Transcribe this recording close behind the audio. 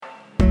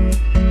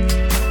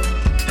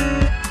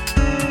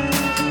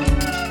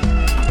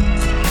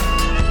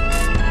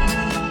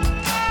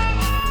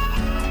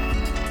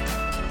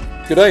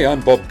G'day,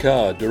 I'm Bob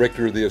Carr,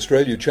 Director of the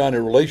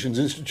Australia-China Relations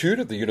Institute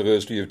at the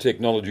University of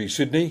Technology,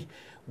 Sydney.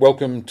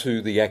 Welcome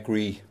to the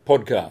ACRI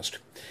podcast.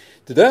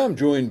 Today I'm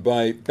joined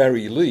by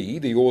Barry Lee,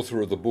 the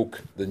author of the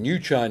book, The New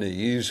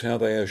Chinese, How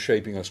They Are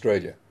Shaping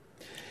Australia.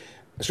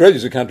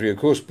 Australia's a country, of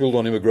course, built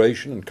on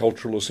immigration and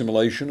cultural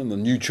assimilation, and the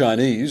new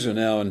Chinese are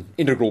now an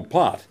integral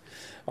part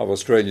of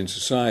Australian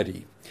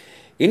society.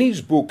 In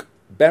his book,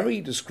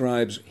 Barry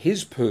describes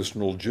his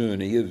personal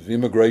journey of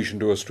immigration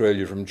to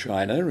Australia from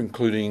China,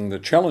 including the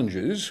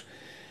challenges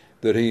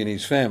that he and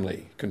his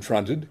family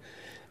confronted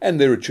and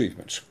their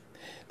achievements.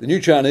 The New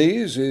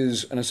Chinese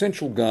is an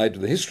essential guide to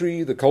the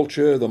history, the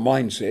culture, the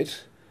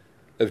mindset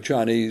of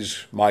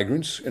Chinese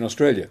migrants in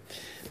Australia.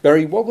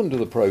 Barry, welcome to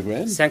the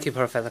program. Thank you,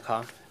 Professor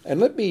Carr. And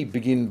let me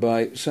begin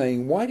by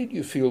saying, why did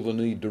you feel the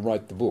need to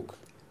write the book?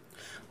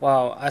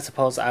 Well, I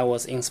suppose I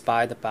was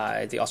inspired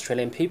by the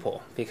Australian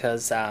people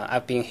because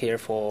I've been here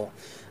for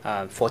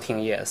 14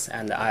 years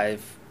and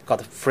I've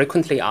got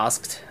frequently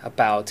asked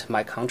about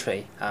my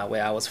country,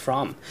 where I was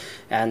from.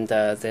 And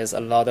there's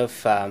a lot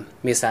of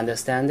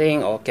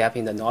misunderstanding or gap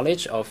in the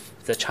knowledge of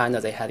the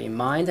China they had in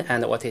mind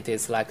and what it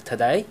is like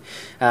today.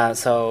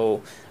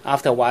 So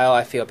after a while,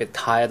 I feel a bit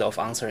tired of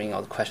answering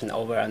all the questions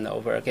over and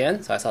over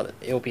again. So I thought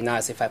it would be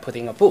nice if I put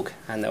in a book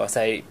and I would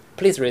say,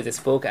 please read this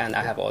book and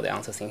I have all the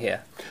answers in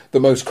here. The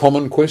most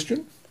common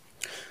question?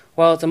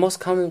 Well, the most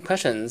common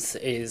questions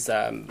is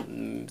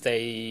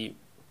they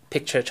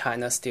picture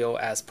China still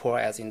as poor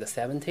as in the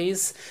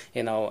 70s,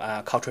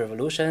 Cultural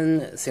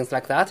Revolution, things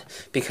like that.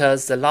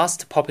 Because the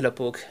last popular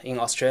book in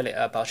Australia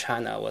about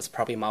China was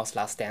probably Mao's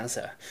Last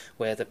Dancer,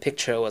 where the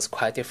picture was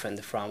quite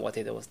different from what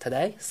it was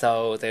today.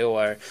 So they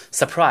were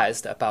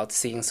surprised about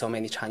seeing so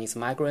many Chinese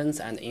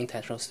migrants and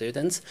international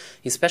students,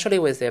 especially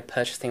with their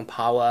purchasing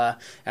power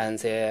and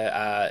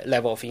their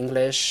level of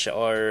English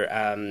or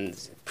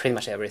pretty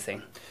much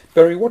everything.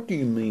 Barry, what do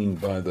you mean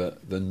by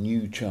the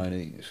new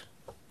Chinese?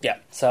 Yeah,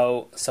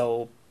 so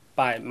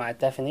by my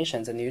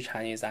definition, the new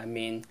Chinese, I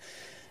mean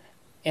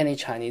any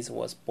Chinese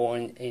was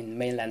born in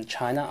mainland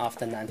China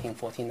after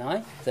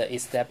 1949, the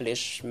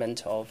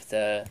establishment of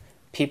the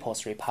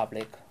People's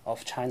Republic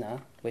of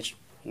China, which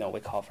we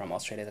call from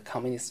Australia the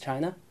Communist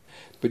China.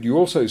 But you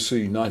also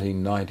see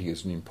 1990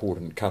 as an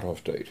important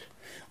cut-off date.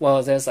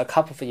 Well, there's a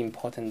couple of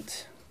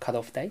important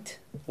cut-off dates.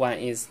 One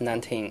is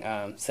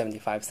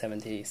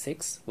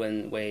 1975-76,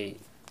 when we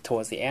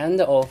towards the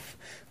end of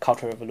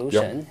Cultural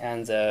Revolution,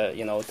 and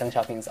Deng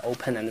Xiaoping's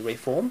open and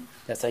reform.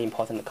 That's an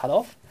important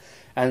cutoff,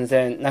 and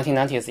then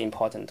 1990 is an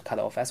important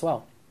cutoff as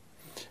well.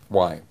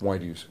 Why? Why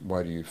do you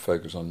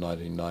focus on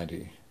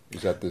 1990?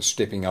 Is that the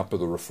stepping up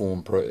of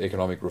the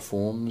economic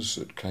reforms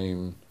that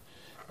came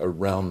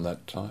around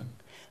that time?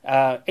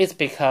 It's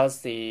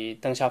because the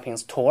Deng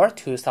Xiaoping's tour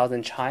to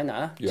southern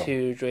China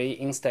to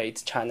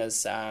reinstate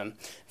China's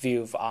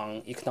view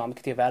on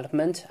economic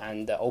development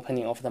and the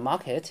opening of the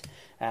market.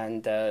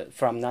 And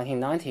from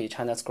 1990,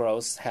 China's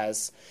growth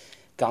has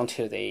gone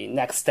to the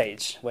next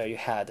stage where you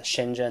had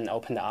Shenzhen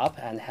opened up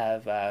and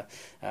have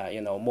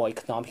more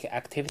economic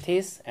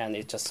activities. And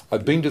it just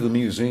I've been to the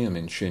museum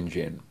in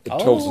Shenzhen. It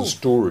tells the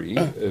story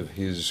of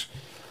his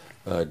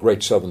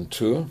Great Southern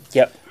Tour.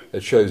 Yep.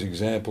 It shows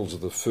examples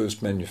of the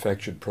first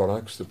manufactured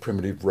products, the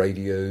primitive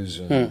radios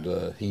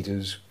and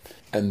heaters.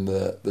 And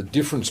the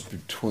difference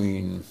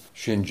between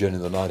Shenzhen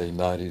in the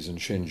 1990s and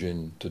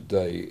Shenzhen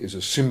today is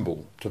a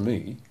symbol, to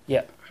me,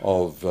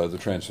 of the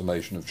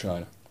transformation of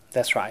China.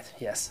 That's right,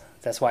 yes.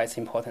 That's why it's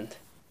important.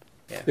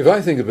 Yeah. If I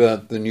think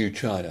about the new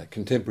China,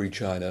 contemporary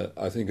China,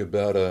 I think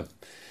about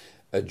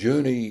a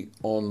journey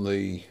on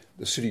the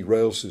city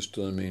rail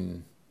system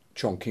in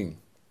Chongqing.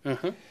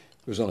 Mm-hmm.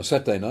 It was on a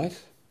Saturday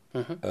night.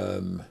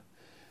 Mm-hmm.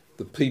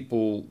 The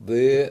people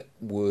there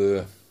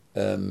were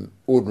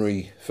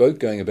ordinary folk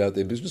going about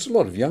their business. A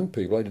lot of young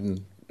people.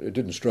 It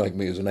didn't strike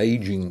me as an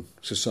ageing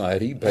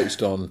society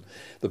based on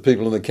the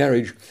people in the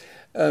carriage,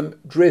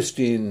 dressed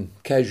in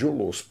casual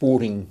or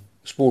sporting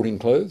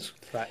clothes,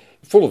 right.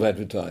 Full of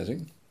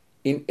advertising.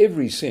 In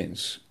every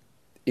sense,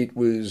 it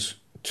was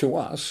to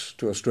us,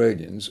 to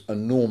Australians, a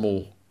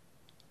normal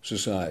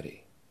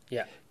society.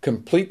 Yeah.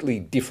 Completely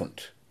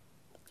different.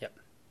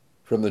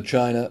 From the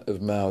China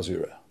of Mao's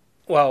era?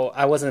 Well,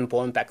 I wasn't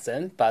born back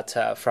then, but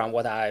from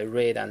what I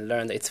read and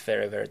learned, it's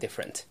very, very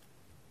different.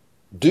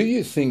 Do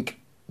you think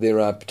there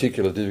are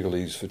particular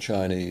difficulties for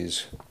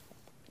Chinese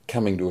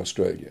coming to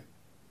Australia,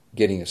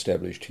 getting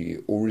established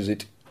here, or is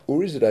it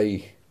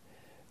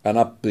an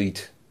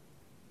upbeat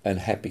and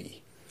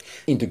happy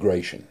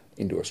integration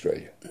into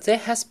Australia? There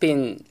has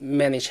been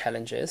many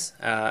challenges,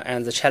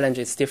 and the challenge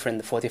is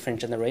different for different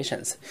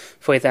generations.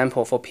 For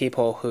example, for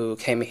people who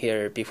came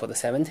here before the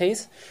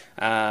 70s,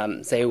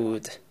 they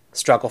would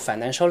struggle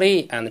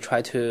financially and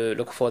try to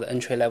look for the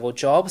entry-level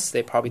jobs.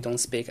 They probably don't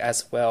speak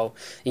as well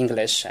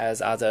English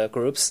as other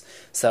groups.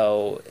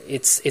 So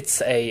it's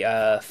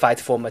a fight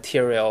for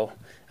material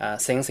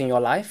things in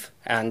your life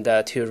and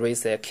to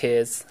raise their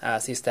kids,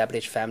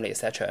 establish family,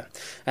 etc.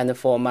 And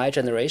for my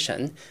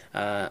generation,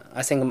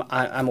 I think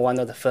I'm one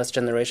of the first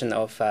generation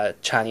of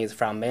Chinese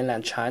from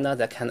mainland China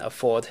that can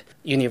afford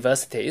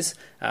universities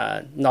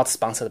not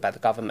sponsored by the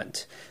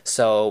government.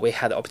 So we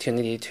had the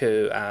opportunity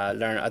to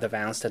learn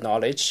advanced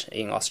knowledge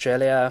in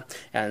Australia,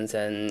 and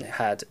then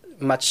had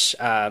much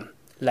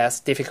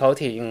less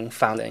difficulty in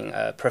finding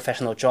a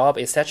professional job,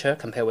 etc.,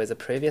 compared with the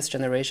previous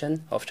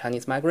generation of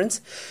Chinese migrants.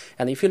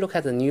 And if you look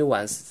at the new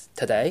ones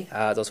today,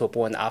 those who were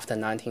born after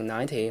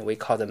 1990, we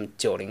call them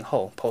 90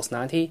后,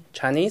 post-90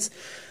 Chinese.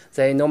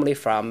 They normally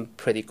from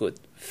pretty good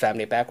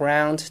family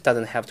background,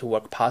 doesn't have to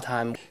work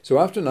part-time. So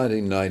after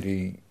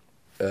 1990,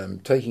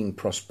 taking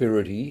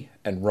prosperity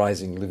and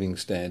rising living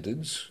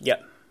standards,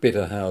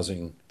 better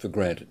housing for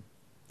granted.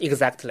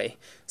 Exactly.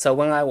 So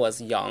when I was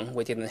young,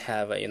 we didn't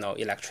have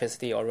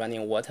electricity or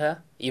running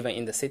water even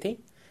in the city.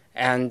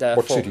 And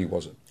what city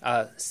was it?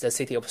 The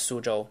city of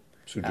Suzhou.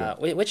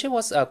 Suzhou. Which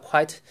was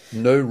quite...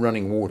 No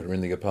running water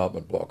in the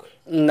apartment block.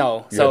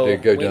 No. You had to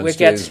go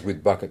downstairs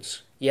with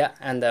buckets. Yeah,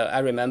 and I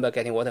remember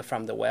getting water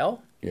from the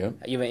well. Yeah.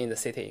 Even in the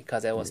city,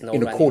 because there was no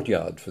in running. A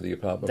courtyard for the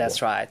apartment That's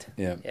block. right.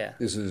 Yeah.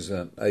 This is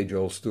an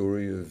age-old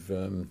story of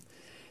the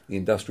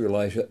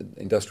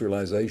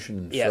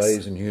industrialisation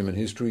phase in human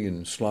history,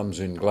 in slums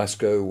in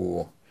Glasgow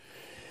or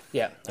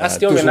I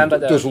still remember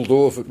the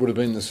Dusseldorf. It would have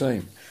been the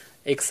same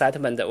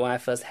excitement when I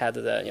first had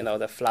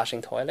the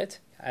flushing toilet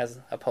as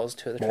opposed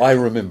to the. Well, I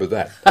remember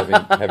that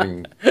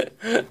having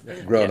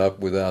grown up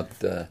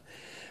without a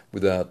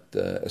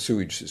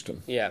sewage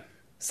system. Yeah,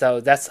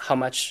 so that's how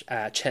much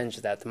change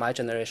that my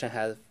generation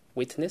has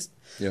witnessed.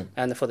 Yeah.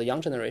 And for the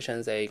young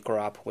generation, they grow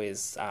up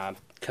with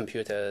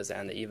computers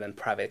and even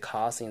private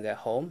cars in their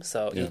home,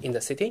 so in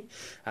the city.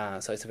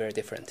 So it's very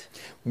different.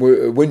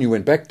 When you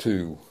went back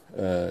to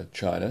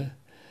China,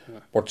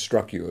 what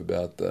struck you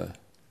about the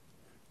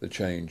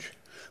change?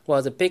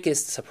 Well, the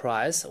biggest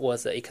surprise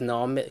was the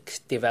economic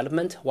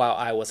development while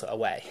I was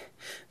away,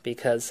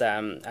 because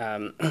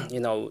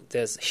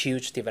there's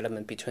huge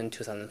development between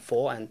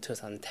 2004 and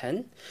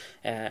 2010,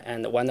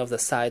 and one of the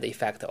side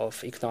effects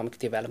of economic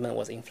development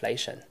was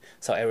inflation.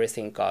 So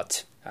everything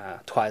got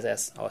twice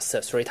as or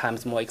 3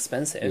 times more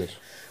expensive.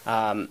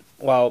 Yes.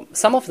 Well,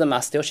 some of them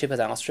are still cheaper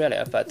than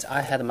Australia, but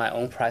I had my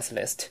own price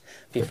list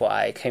before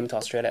I came to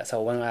Australia.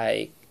 So when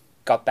I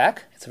got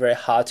back, it's very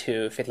hard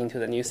to fit into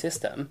the new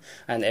system,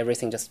 and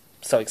everything just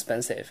so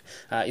expensive,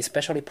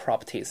 especially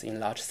properties in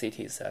large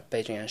cities,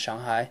 Beijing and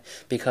Shanghai,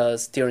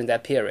 because during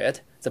that period,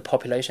 the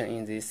population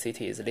in these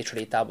cities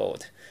literally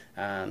doubled.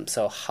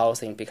 So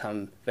housing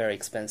become very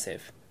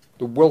expensive.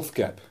 The wealth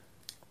gap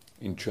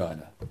in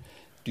China,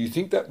 do you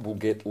think that will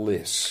get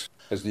less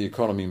as the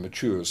economy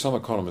matures? Some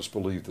economists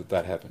believe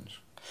that happens.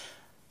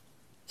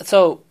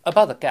 So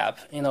about the gap,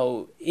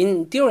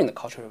 during the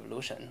Cultural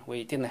Revolution,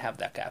 we didn't have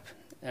that gap.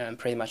 And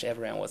pretty much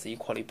everyone was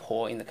equally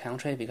poor in the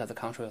country because the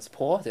country was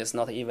poor. There's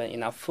not even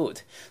enough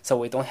food. So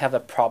we don't have a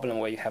problem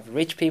where you have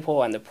rich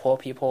people and the poor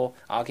people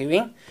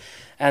arguing.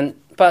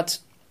 But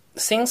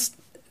since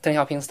Deng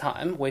Xiaoping's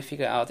time, we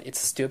figured out it's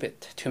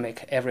stupid to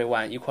make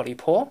everyone equally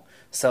poor.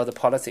 So the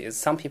policy is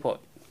some people,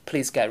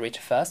 please get rich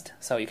first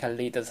so you can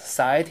lead the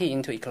society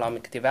into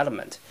economic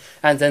development.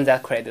 And then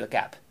that created a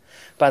gap.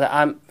 But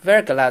I'm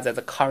very glad that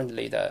the current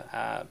leader,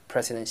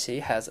 President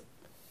Xi,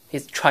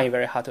 he's trying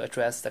very hard to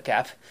address the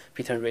gap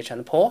between rich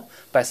and poor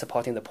by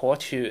supporting the poor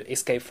to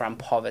escape from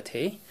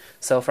poverty.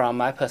 So from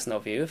my personal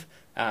view,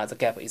 the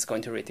gap is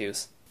going to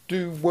reduce.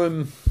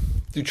 Do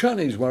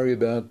Chinese worry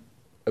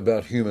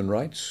about human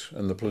rights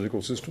and the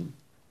political system?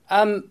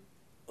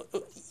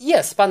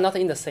 Yes, but not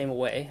in the same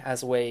way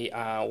as we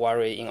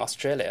worry in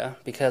Australia,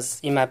 because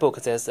in my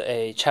book there's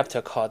a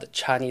chapter called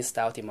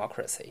Chinese-style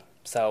democracy.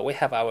 So we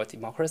have our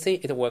democracy.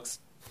 It works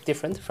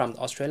different from the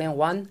Australian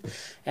one.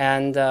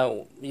 And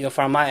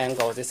from my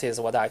angle, this is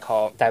what I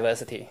call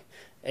diversity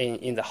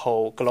in the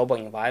whole global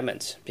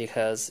environment,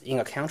 because in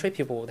a country,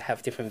 people would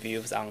have different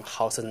views on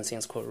how certain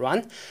things could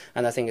run.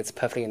 And I think it's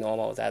perfectly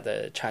normal that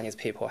the Chinese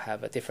people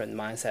have a different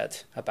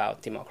mindset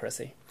about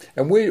democracy.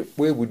 And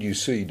where would you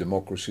see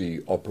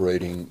democracy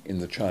operating in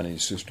the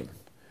Chinese system?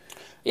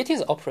 It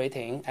is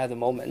operating at the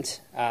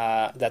moment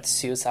that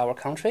suits our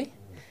country.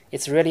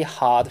 It's really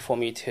hard for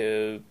me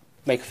to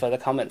make further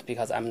comment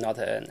because I'm not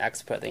an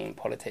expert in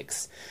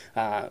politics.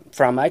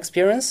 From my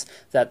experience,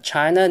 that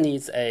China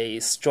needs a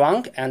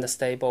strong and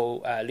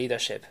stable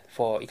leadership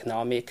for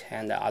economic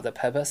and other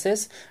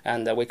purposes,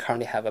 and we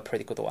currently have a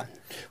pretty good one.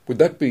 Would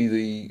that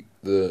be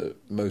the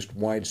most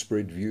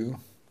widespread view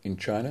in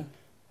China?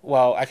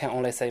 Well, I can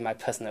only say my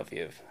personal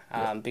view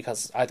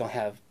because I don't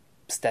have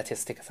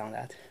statistics on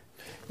that.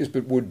 Yes,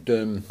 but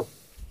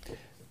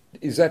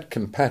is that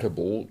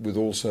compatible with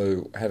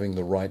also having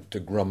the right to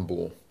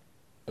grumble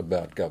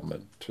about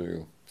government,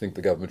 to think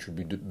the government should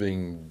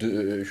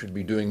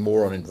be doing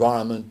more on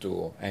environment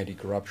or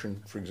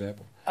anti-corruption, for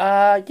example?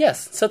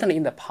 Yes, certainly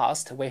in the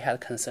past we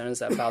had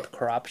concerns about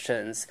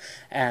corruptions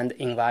and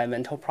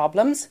environmental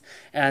problems.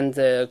 And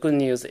the good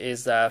news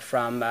is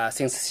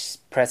since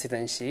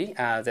President Xi,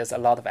 there's a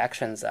lot of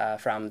actions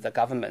from the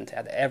government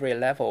at every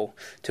level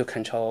to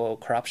control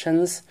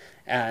corruptions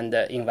and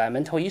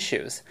environmental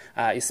issues,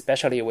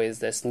 especially with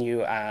this new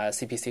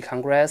CPC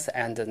Congress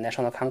and the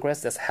National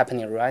Congress that's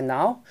happening right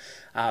now.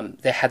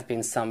 There had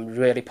been some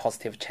really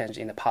positive change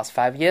in the past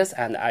 5 years,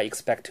 and I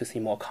expect to see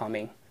more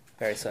coming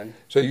very soon.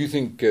 So you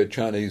think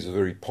Chinese are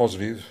very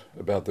positive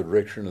about the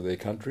direction of their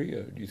country?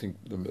 Do you think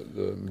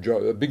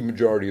a big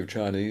majority of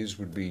Chinese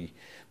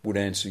would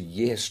answer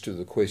yes to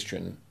the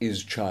question,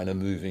 is China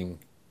moving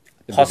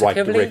in the right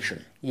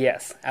direction?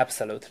 Yes,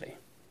 absolutely.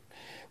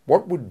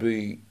 What would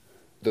be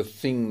the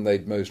thing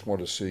they'd most want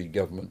to see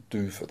government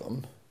do for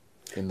them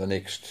in the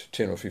next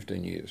 10 or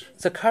 15 years?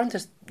 The current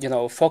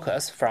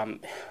focus from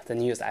the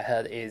news I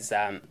heard is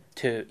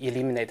to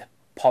eliminate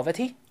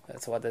poverty.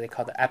 That's what they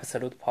call the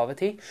absolute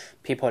poverty,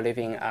 people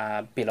living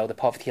below the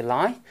poverty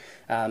line.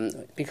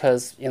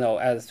 Because,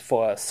 as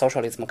for a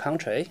socialism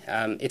country,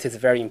 it is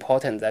very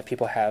important that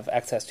people have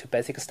access to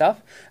basic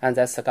stuff. And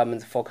that's the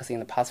government's focus in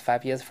the past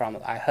 5 years from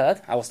what I heard.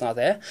 I was not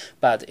there,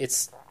 but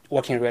it's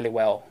working really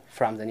well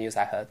from the news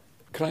I heard.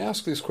 Can I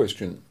ask this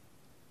question?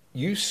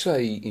 You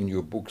say in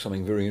your book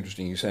something very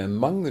interesting. You say,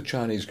 among the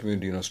Chinese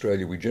community in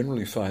Australia, we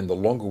generally find the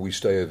longer we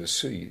stay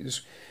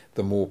overseas,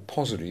 the more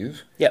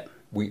positive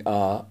we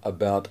are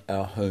about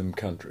our home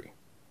country.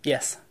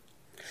 Yes.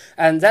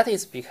 And that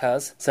is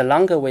because the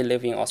longer we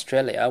live in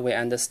Australia, we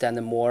understand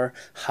more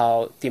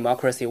how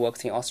democracy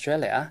works in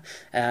Australia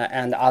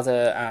and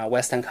other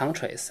Western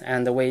countries.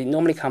 And we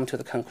normally come to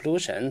the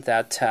conclusion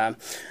that,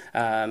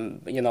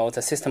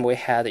 the system we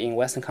had in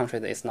Western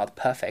countries is not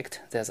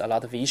perfect. There's a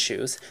lot of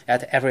issues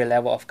at every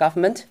level of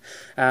government,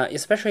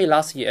 especially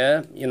last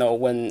year,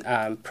 when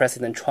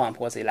President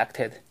Trump was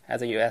elected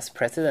as a U.S.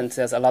 president,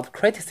 there's a lot of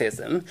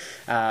criticism.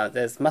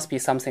 There must be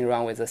something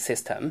wrong with the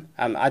system.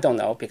 I don't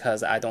know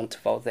because I don't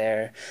vote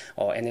there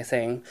or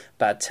anything.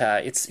 But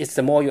it's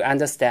the more you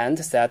understand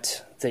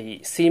that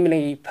the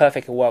seemingly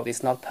perfect world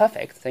is not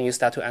perfect, then you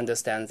start to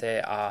understand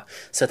there are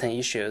certain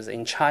issues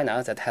in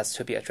China that has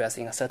to be addressed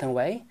in a certain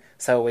way.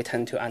 So we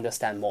tend to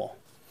understand more.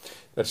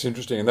 That's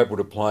interesting, and that would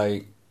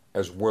apply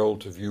as well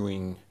to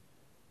viewing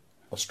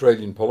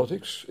Australian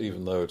politics,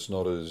 even though it's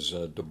not as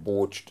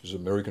debauched as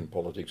American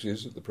politics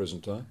is at the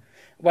present time?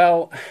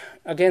 Well,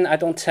 again, I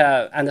don't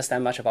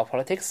understand much about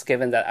politics,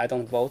 given that I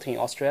don't vote in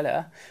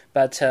Australia.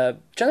 But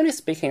generally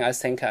speaking, I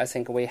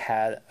think we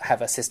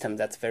have a system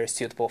that's very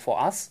suitable for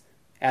us,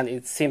 and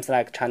it seems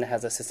like China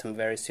has a system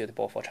very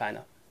suitable for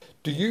China.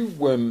 Do you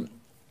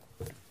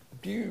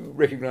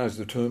recognise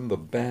the term the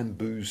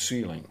bamboo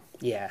ceiling?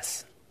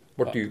 Yes.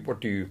 What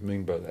do you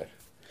mean by that?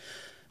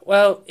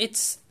 Well,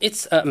 it's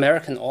an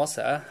American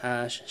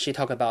author. She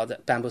talked about the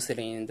bamboo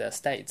ceiling in the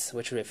States,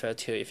 which refer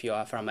to if you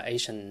are from an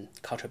Asian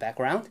cultural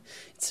background,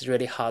 it's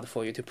really hard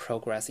for you to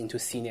progress into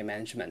senior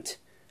management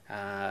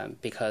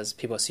because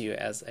people see you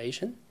as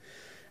Asian,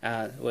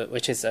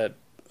 which is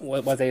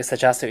what they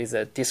suggest is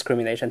a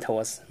discrimination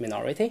towards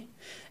minority.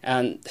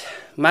 And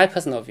my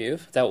personal view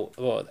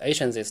that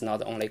Asians is not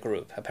the only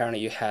group. Apparently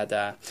you had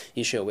an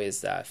issue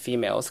with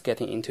females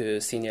getting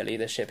into senior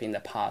leadership in the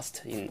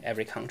past in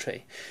every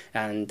country.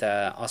 And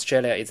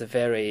Australia is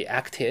very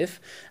active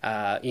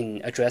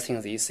in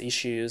addressing these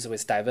issues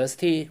with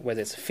diversity, whether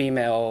it's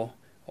female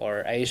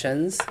or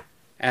Asians.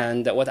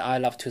 And what I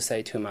love to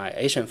say to my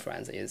Asian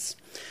friends is,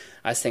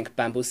 I think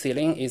bamboo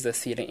ceiling is a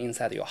ceiling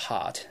inside your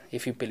heart.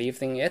 If you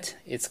believe in it,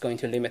 it's going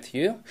to limit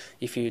you.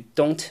 If you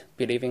don't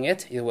believe in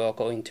it,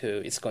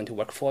 it's going to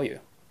work for you.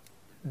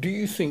 Do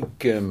you think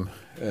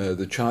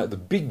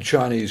the big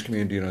Chinese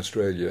community in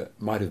Australia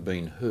might have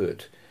been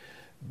hurt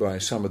by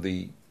some of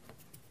the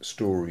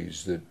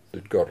stories that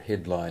got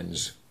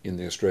headlines in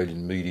the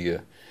Australian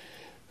media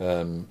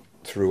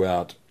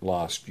throughout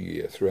last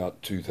year,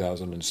 throughout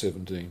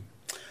 2017?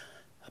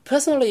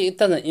 Personally, it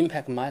doesn't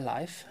impact my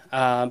life,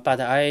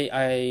 but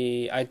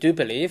I do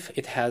believe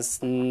it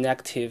has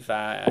negative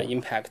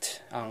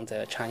impact on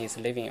the Chinese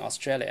living in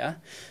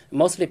Australia,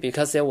 mostly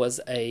because there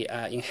was a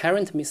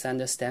inherent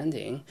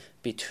misunderstanding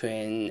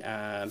between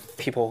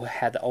people who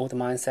had the old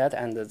mindset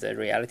and the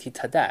reality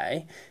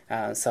today.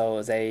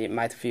 So they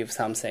might view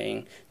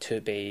something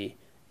to be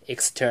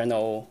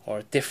external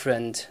or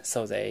different,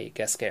 so they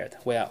get scared.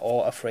 We are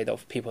all afraid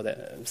of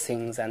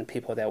things and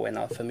people that we're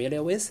not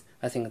familiar with.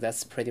 I think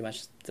that's pretty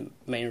much the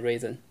main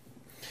reason.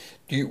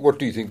 What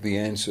do you think the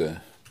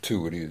answer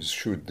to it is?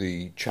 Should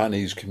the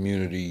Chinese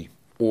community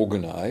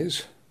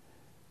organise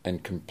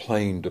and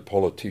complain to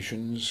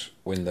politicians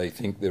when they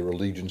think their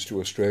allegiance to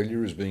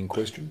Australia is being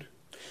questioned?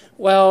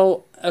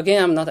 Well,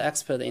 again, I'm not an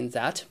expert in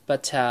that,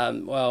 but I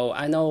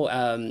know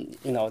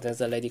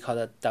there's a lady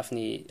called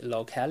Daphne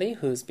Low Kelly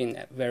who's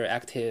been very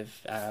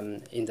active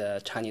in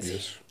the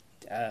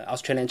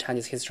Australian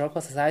Chinese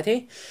Historical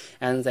Society,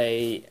 and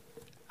they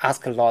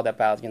ask a lot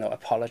about,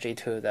 apology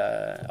to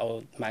the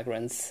old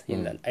migrants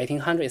in the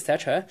 1800s,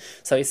 etc.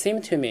 So it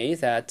seemed to me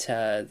that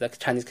the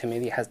Chinese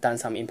community has done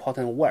some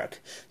important work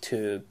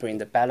to bring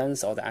the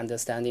balance or the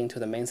understanding to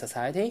the main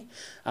society.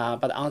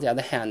 But on the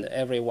other hand,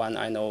 everyone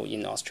I know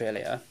in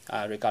Australia,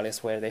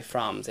 regardless where they're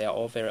from, they are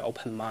all very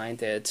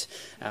open-minded,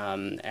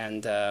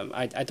 and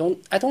I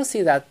don't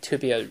see that to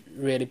be a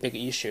really big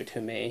issue to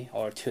me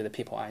or to the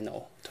people I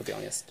know, to be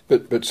honest.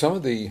 But some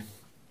of the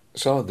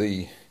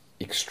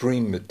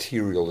extreme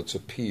material that's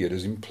appeared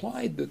has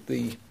implied that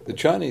the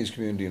Chinese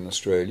community in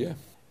Australia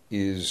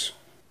is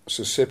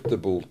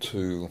susceptible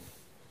to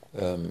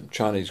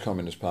Chinese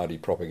Communist Party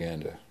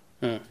propaganda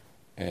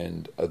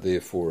and are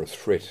therefore a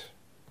threat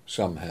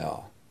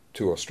somehow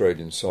to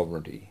Australian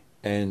sovereignty.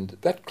 And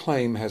that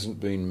claim hasn't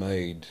been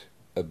made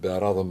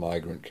about other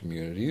migrant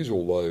communities,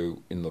 although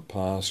in the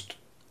past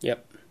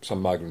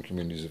some migrant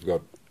communities have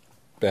got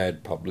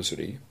bad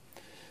publicity,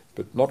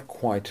 but not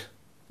quite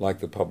like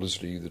the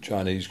publicity the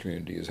Chinese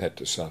community has had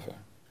to suffer.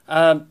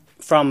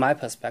 From my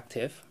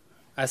perspective,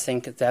 I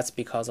think that's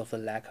because of the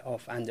lack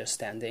of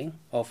understanding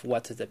of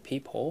what the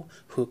people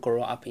who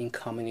grow up in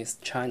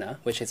communist China,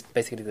 which is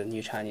basically the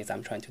new Chinese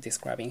I'm trying to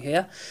describe in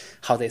here,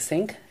 how they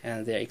think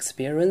and their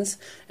experience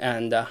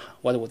and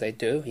what would they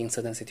do in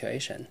certain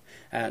situation.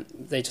 And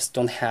they just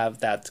don't have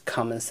that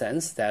common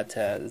sense that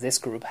this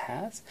group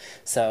has,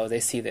 so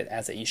they see that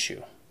as an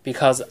issue.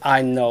 Because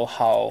I know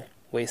how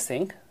we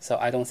think, so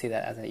I don't see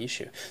that as an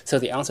issue. So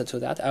the answer to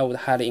that, I would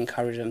highly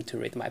encourage them to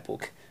read my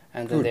book,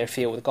 and then their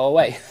fear would go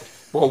away.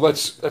 Well,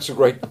 that's a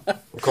great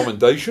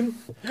commendation.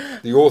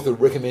 The author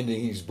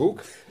recommending his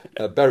book,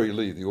 Barry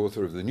Lee, the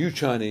author of The New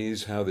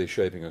Chinese, How They're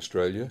Shaping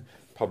Australia,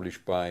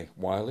 published by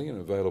Wiley and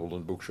available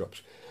in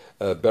bookshops.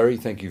 Barry,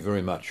 thank you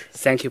very much.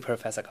 Thank you,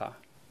 Professor Carr.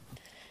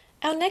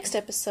 Our next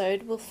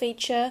episode will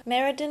feature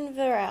Meredin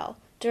Viral,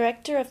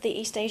 Director of the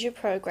East Asia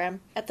Program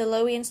at the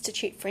Lowy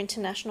Institute for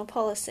International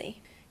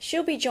Policy.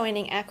 She'll be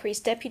joining ACRI's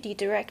Deputy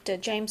Director,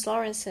 James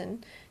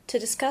Lawrenson, to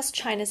discuss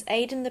China's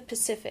aid in the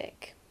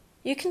Pacific.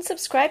 You can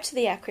subscribe to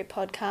the ACRI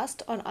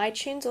podcast on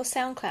iTunes or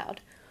SoundCloud,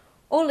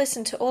 or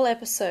listen to all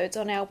episodes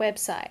on our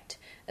website,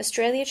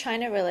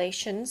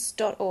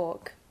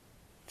 australiachinarelations.org.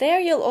 There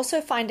you'll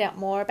also find out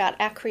more about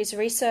ACRI's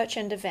research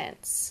and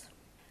events.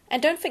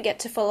 And don't forget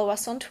to follow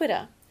us on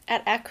Twitter,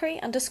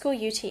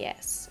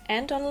 @ACRI_UTS,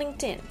 and on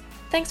LinkedIn.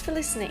 Thanks for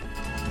listening.